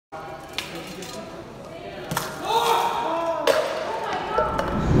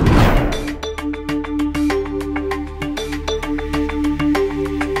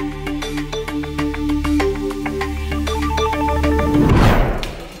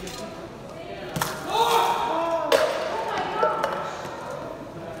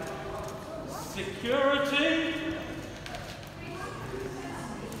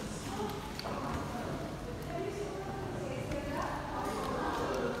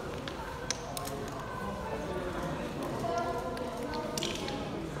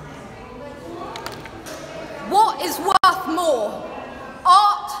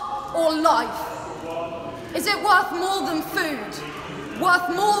worth more than food?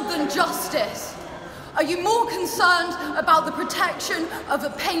 Worth more than justice? Are you more concerned about the protection of a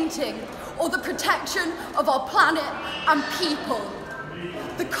painting or the protection of our planet and people?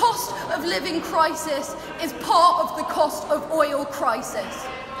 The cost of living crisis is part of the cost of oil crisis.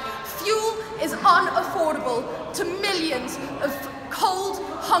 Fuel is unaffordable to millions of cold,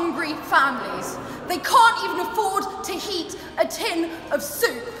 hungry families. They can't even afford to heat a tin of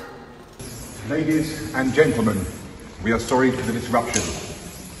soup. Ladies and gentlemen, we are sorry for the disruption.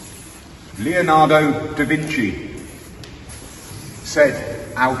 Leonardo da Vinci said,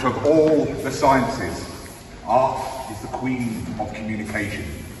 out of all the sciences, art is the queen of communication.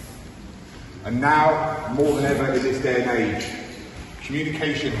 And now, more than ever in this day and age,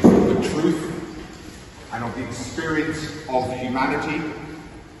 communication of the truth and of the experience of humanity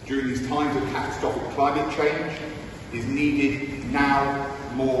during these times of catastrophic climate change is needed now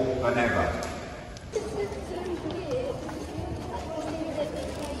more than ever.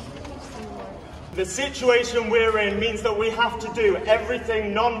 The situation we're in means that we have to do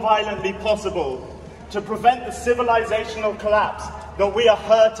everything non-violently possible to prevent the civilizational collapse that we are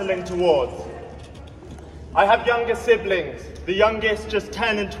hurtling towards. I have younger siblings, the youngest just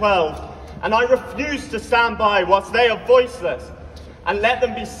 10 and 12, and I refuse to stand by whilst they are voiceless and let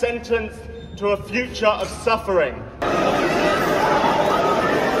them be sentenced to a future of suffering.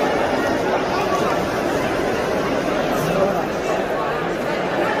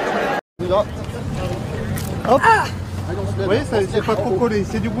 Hop. Vous voyez, c'est pas trop collé,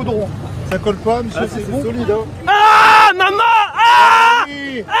 c'est du goudron. Ça colle pas, monsieur, c'est bon. Solide, hein. Ah, maman! Ah!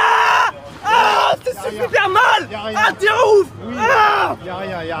 Oui. Ah! Ah! Ça fait super mal! Ah, t'es ouf! Oui. Ah! Y'a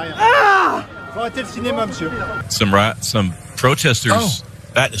rien. Ah! Faut arrêter le cinéma, monsieur. Some protesters.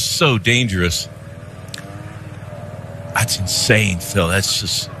 That is so dangerous. That's insane, Phil. That's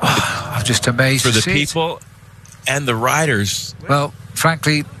just. I'm just amazed for to the see people and the riders. Well,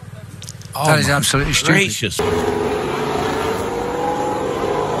 frankly, that is absolutely stupid. Gracious.